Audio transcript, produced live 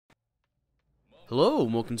Hello,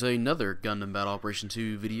 and welcome to another Gundam Battle Operation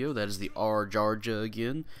 2 video. That is the Arjarja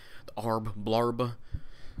again, the Arb Blarb.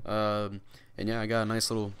 And yeah, I got a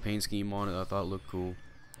nice little paint scheme on it that I thought looked cool.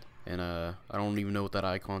 And I don't even know what that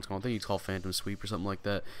icon's called. I think it's called Phantom Sweep or something like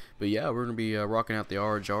that. But yeah, we're going to be rocking out the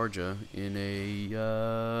Arjarja in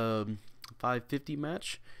a 550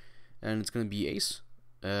 match. And it's going to be Ace.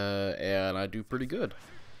 And I do pretty good.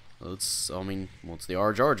 It's the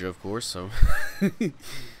Arjarja, of course, so...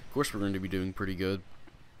 Of course we're going to be doing pretty good.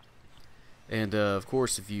 And of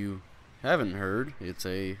course, if you haven't heard, it's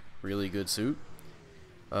a really good suit.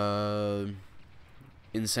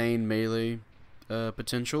 Insane melee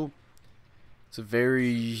potential. It's a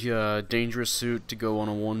very dangerous suit to go on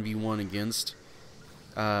a 1v1 against.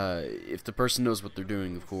 If the person knows what they're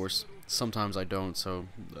doing, of course. Sometimes I don't, so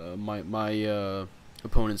my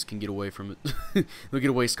opponents can get away from it. They'll get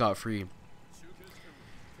away scot-free.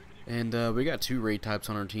 And we got two raid types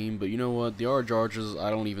on our team, but you know what? The Arjarjas,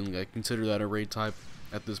 I don't even consider that a raid type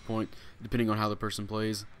at this point, depending on how the person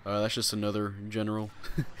plays. That's just another general,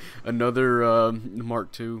 another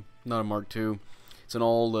Mark II, not a Mark II. It's an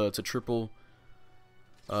it's a triple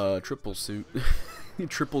suit,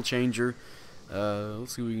 triple changer.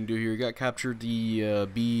 Let's see what we can do here. Got captured the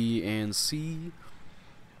B and C,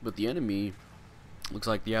 but the enemy looks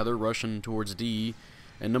like they're rushing towards D.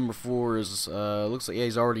 And number 4 is, looks like, yeah,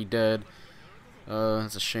 he's already dead.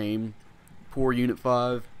 That's a shame. Poor Unit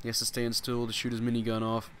 5. He has to stand still to shoot his minigun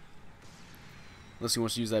off. Unless he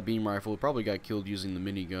wants to use that beam rifle. He probably got killed using the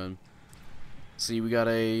minigun. See, we got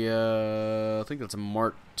a, I think that's a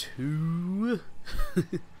Mark II.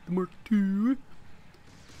 Mark II.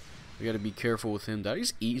 We gotta be careful with him. Did I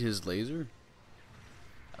just eat his laser?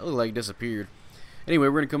 That looked like it disappeared. Anyway,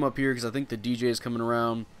 we're gonna come up here because I think the DJ is coming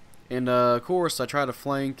around. And, of course, I try to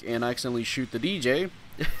flank and I accidentally shoot the DJ.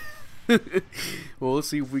 Well, let's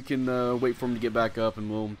see if we can wait for him to get back up and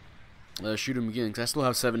we'll shoot him again. Because I still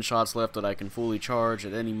have 7 shots left that I can fully charge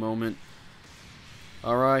at any moment.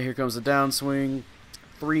 Alright, here comes the downswing.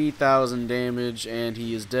 3,000 damage and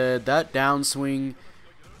he is dead. That downswing,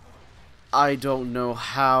 I don't know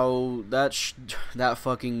how that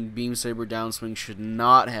fucking beam saber downswing should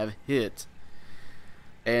not have hit.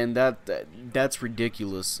 And that's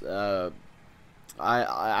ridiculous.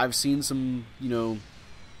 I've seen some, you know,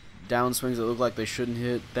 downswings that look like they shouldn't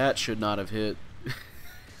hit. That should not have hit.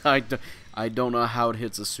 I don't know how it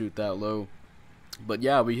hits a suit that low. But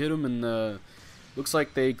yeah, we hit him, and looks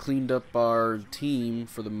like they cleaned up our team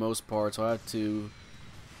for the most part. So I have to,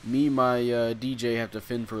 my DJ have to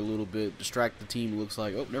fend for a little bit, distract the team. Looks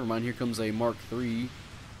like, oh, never mind. Here comes a Mark III.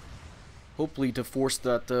 Hopefully to force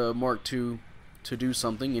that Mark II to do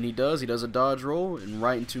something, and he does. He does a dodge roll and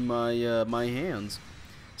right into my my hands.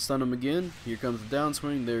 Stun him again. Here comes the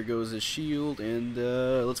downswing. There goes his shield, and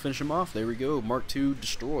let's finish him off. There we go. Mark II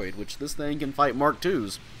destroyed. Which this thing can fight Mark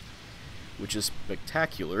IIs, which is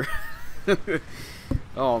spectacular.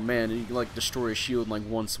 Oh man, he can like destroy a shield in like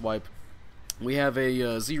one swipe. We have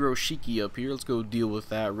a Zero Shiki up here. Let's go deal with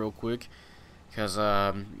that real quick. Because,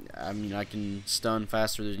 I mean, I can stun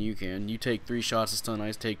faster than you can. You take 3 shots to stun,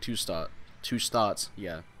 I take 2 snots.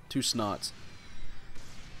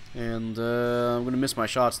 And I'm gonna miss my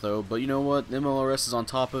shots though, but you know what? MLRS is on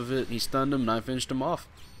top of it. He stunned him and I finished him off.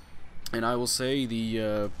 And I will say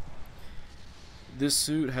the this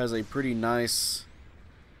suit has a pretty nice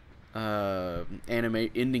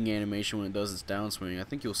ending animation when it does its downswing. I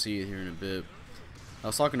think you'll see it here in a bit. I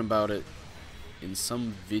was talking about it in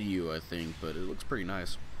some video, I think, but it looks pretty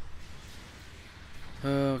nice.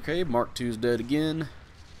 Okay, Mark II's dead again.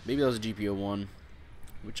 Maybe that was a GPO-1.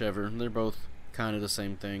 Whichever. They're both kind of the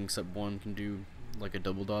same thing, except one can do like a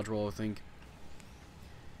double dodge roll, I think.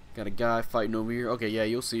 Got a guy fighting over here. Okay, yeah,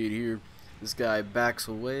 you'll see it here. This guy backs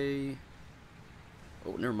away.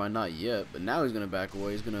 Oh, never mind, not yet. But now he's going to back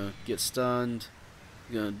away. He's going to get stunned.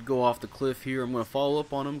 He's going to go off the cliff here. I'm going to follow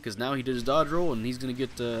up on him because now he did his dodge roll and he's going to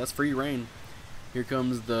get, that's free reign. Here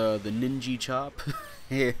comes the ninja chop.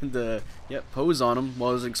 And, yep, pose on him while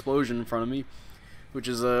there's an explosion in front of me. Which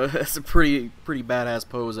is that's a pretty badass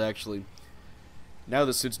pose actually. Now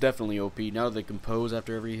the suit's definitely OP. Now they can pose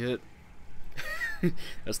after every hit.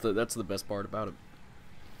 that's the best part about it.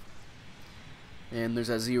 And there's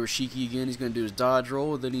that Zero Shiki again. He's gonna do his dodge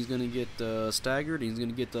roll, then he's gonna get staggered. He's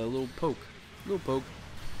gonna get a little poke.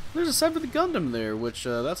 There's a 7th Gundam there, which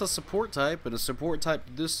that's a support type, and a support type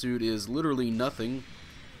to this suit is literally nothing.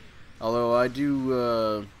 Although I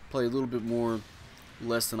do play a little bit more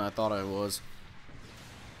less than I thought I was.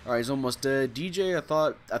 Alright, he's almost dead. DJ,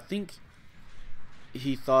 I think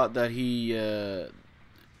he thought that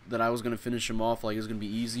that I was going to finish him off like it was going to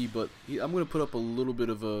be easy, but I'm going to put up a little bit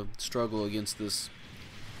of a struggle against this.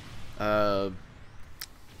 Can't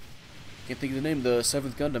think of the name, the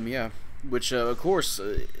 7th Gundam, yeah. Which, of course,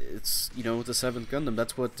 it's, you know, the 7th Gundam.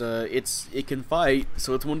 That's what, it can fight,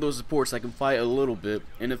 so it's one of those supports that can fight a little bit.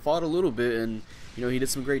 And it fought a little bit, and, you know, he did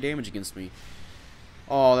some great damage against me.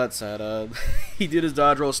 Oh, that's sad. He did his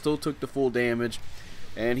dodge roll, still took the full damage,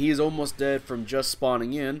 and he is almost dead from just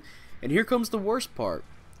spawning in. And here comes the worst part.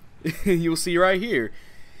 You'll see right here.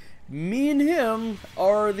 Me and him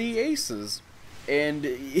are the aces. And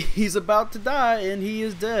he's about to die, and he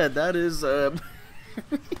is dead. That is,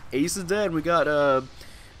 Ace is dead. We got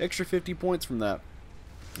extra 50 points from that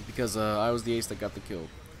because I was the ace that got the kill.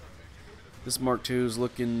 This Mark II is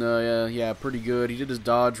looking, yeah, pretty good. He did his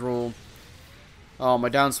dodge roll. Oh, my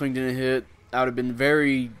downswing didn't hit. I would have been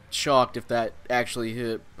very shocked if that actually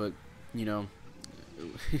hit, but, you know,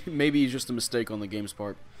 maybe it's just a mistake on the game's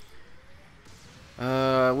part.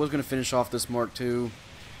 I was going to finish off this Mark II,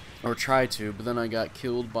 or try to, but then I got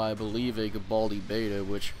killed by, I believe, a Garibaldi Beta,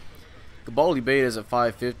 which Garibaldi Beta is at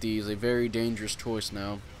 550 is a very dangerous choice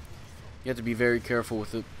now. You have to be very careful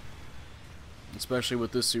with it, especially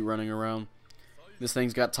with this suit running around. This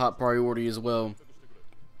thing's got top priority as well,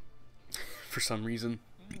 for some reason,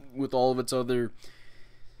 with all of its other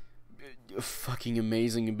fucking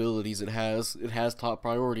amazing abilities it has top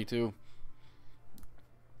priority too.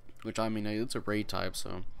 Which, I mean, it's a raid type,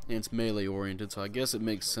 so, and it's melee oriented, so I guess it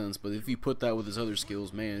makes sense. But if you put that with his other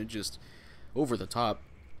skills, man, it just over the top.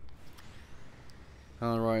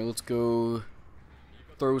 Alright, let's go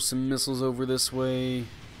throw some missiles over this way.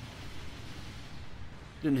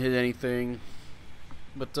 Didn't hit anything.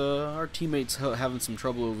 But our teammate's having some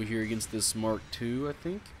trouble over here against this Mark II, I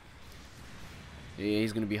think. Yeah,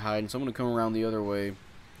 he's going to be hiding, so I'm going to come around the other way.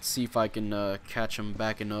 See if I can catch him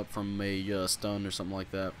backing up from a stun or something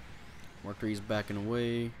like that. Mark III's backing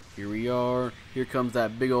away. Here we are. Here comes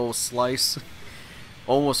that big old slice.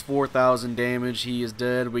 Almost 4,000 damage. He is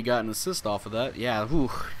dead. We got an assist off of that. Yeah,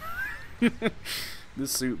 whew.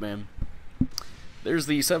 This suit, man. There's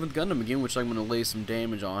the 7th Gundam again, which I'm going to lay some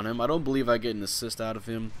damage on him. I don't believe I get an assist out of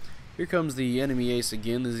him. Here comes the enemy ace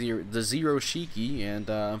again, the Zero Shiki, and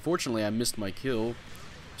unfortunately I missed my kill.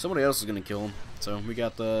 Somebody else is going to kill him. So we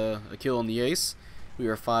got a kill on the ace. We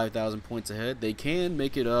are 5,000 points ahead. They can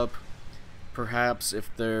make it up, perhaps,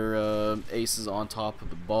 if their ace is on top of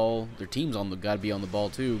the ball. Their team's got to be on the ball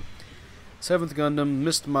too. 7th Gundam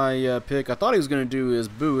missed my pick. I thought he was going to do his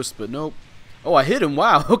boost, but nope. Oh, I hit him.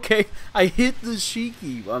 Wow. Okay, I hit the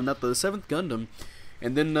Shiki. Not the 7th Gundam.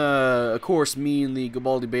 And then, of course, me and the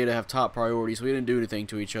Garibaldi Beta have top priority, so we didn't do anything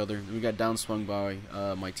to each other. We got downswung by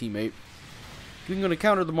my teammate. We're going to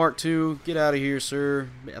counter the Mark II. Get out of here, sir.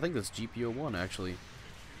 I think that's GPO-1, actually.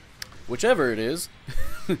 Whichever it is.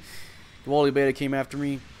 Garibaldi Beta came after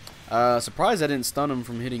me. Surprised I didn't stun him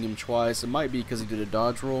from hitting him twice. It might be because he did a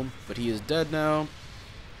dodge roll, but he is dead now.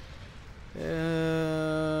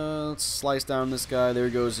 Let's slice down this guy. There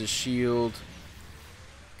goes his shield.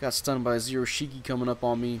 Got stunned by a Zero Shiki coming up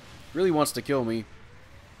on me. Really wants to kill me.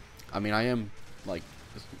 I mean, I am like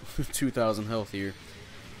 2,000 health here.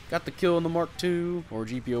 Got the kill on the Mark II, or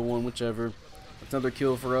GPO-1, whichever. That's another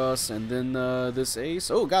kill for us. And then this ace.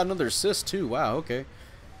 Oh, got another assist too. Wow, okay.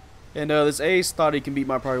 And this ace thought he can beat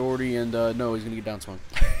my priority, and no, he's going to get downswung.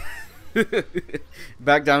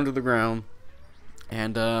 Back down to the ground.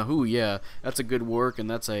 And, ooh, yeah, that's a good work, and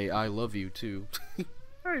that's a I love you, too.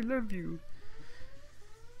 I love you.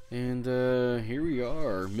 And, here we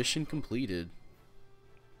are. Mission completed.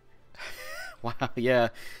 Wow, yeah,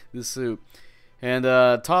 this suit. And,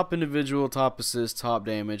 top individual, top assist, top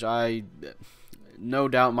damage. No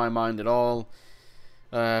doubt in my mind at all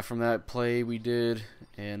from that play we did.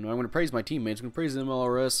 And I'm going to praise my teammates. I'm going to praise the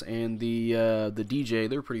MLRS and the DJ.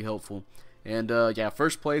 They're pretty helpful. And, yeah,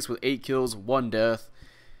 first place with 8 kills, 1 death.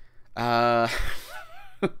 The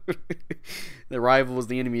rival is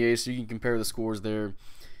the enemy ace, so you can compare the scores there.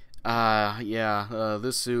 Yeah,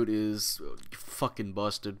 this suit is fucking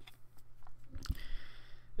busted.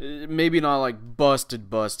 Maybe not like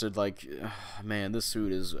busted, like, man, this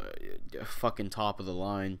suit is fucking top of the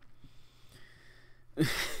line.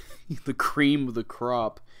 The cream of the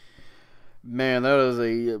crop. Man, that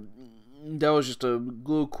was just a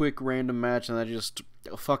little quick random match, and I just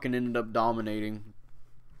fucking ended up dominating.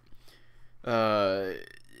 Yeah,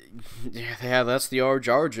 that's the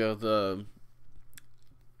Arjarja. The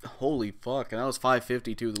holy fuck, and that was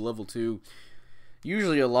 550 too. The level 2.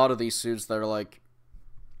 Usually, a lot of these suits that are like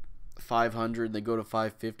 500, they go to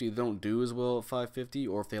 550. They don't do as well at 550,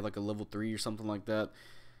 or if they have like a level 3 or something like that.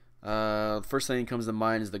 The first thing that comes to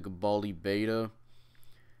mind is the Garibaldi Beta.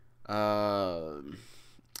 I'm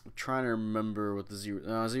trying to remember what the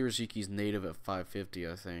Zero Shiki's native at 550,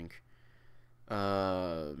 I think.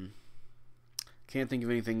 Can't think of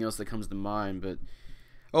anything else that comes to mind, but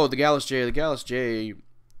oh, the Gallus J. The Gallus J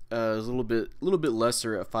is a little bit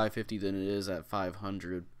lesser at 550 than it is at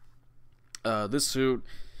 500. This suit,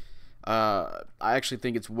 I actually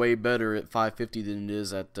think it's way better at 550 than it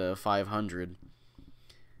is at 500.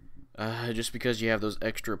 Just because you have those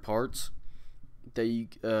extra parts that you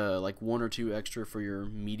like 1 or 2 extra for your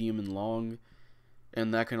medium and long,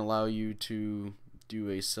 and that can allow you to do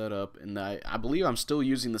a setup. And I believe I'm still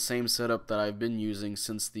using the same setup that I've been using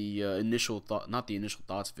since the not the initial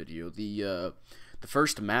thoughts video, the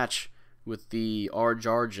first match with the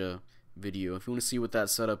Arjarja video. If you want to see what that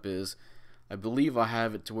setup is, I believe I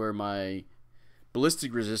have it to where my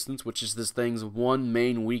ballistic resistance, which is this thing's one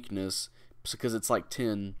main weakness, because it's like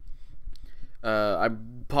 10. I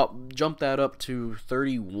jumped that up to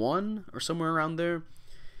 31 or somewhere around there,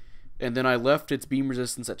 and then I left its beam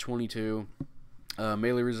resistance at 22.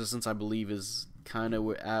 Melee resistance, I believe, is kind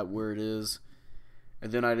of at where it is,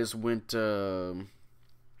 and then I just went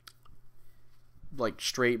like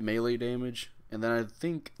straight melee damage, and then I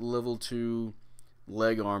think level 2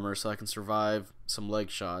 leg armor so I can survive some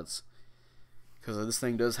leg shots, because this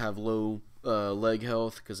thing does have low leg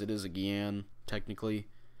health because it is a Gian technically.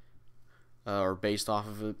 Or based off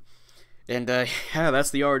of it. And yeah, that's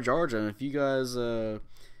the Arjarja. And if you guys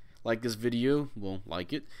like this video, well,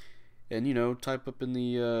 like it, and type up in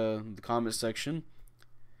the comment section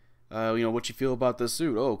what you feel about this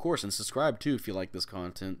suit. Oh, of course, and subscribe too if you like this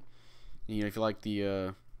content. If you like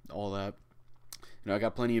the all that. I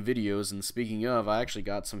got plenty of videos, and speaking of, I actually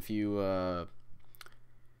got some few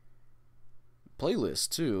playlists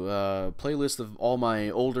too. Playlist of all my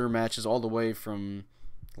older matches all the way from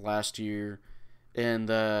last year, and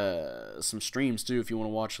some streams too if you want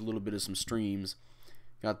to watch a little bit of some streams.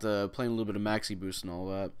 Got playing a little bit of Maxi Boost and all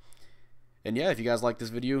that. And yeah, if you guys like this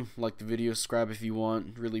video, like the video, subscribe if you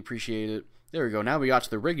want. Really appreciate it. There we go. Now we got to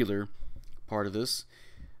the regular part of this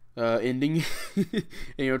ending.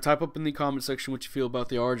 And, type up in the comment section what you feel about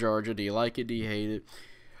the Arjarja. Do you like it? Do you hate it?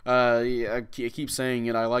 Yeah, I keep saying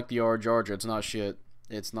it. I like the Arjarja. It's not shit.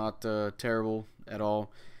 It's not terrible at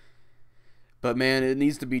all. But man, it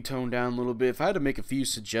needs to be toned down a little bit. If I had to make a few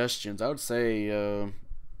suggestions, I would say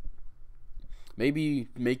maybe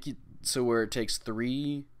make it so where it takes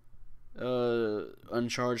 3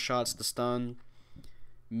 uncharged shots to stun.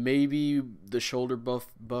 Maybe the shoulder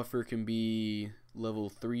buffer can be level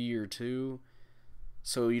 3 or 2,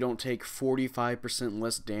 so you don't take 45%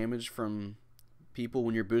 less damage from people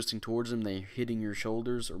when you're boosting towards them. They're hitting your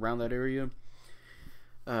shoulders around that area.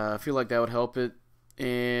 I feel like that would help it.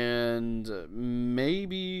 And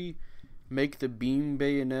maybe make the beam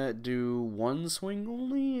bayonet do 1 swing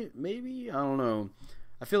only, maybe? I don't know.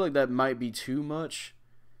 I feel like that might be too much,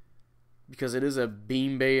 because it is a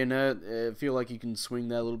beam bayonet. I feel like you can swing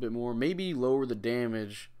that a little bit more. Maybe lower the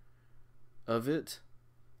damage of it,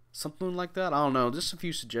 something like that. I don't know, just a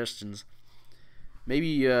few suggestions.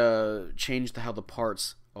 Maybe change how the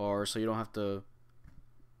parts are, so you don't have to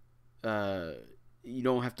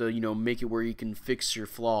make it where you can fix your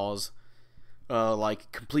flaws,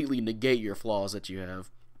 like completely negate your flaws that you have.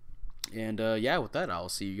 And yeah, with that, I'll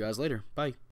see you guys later. Bye.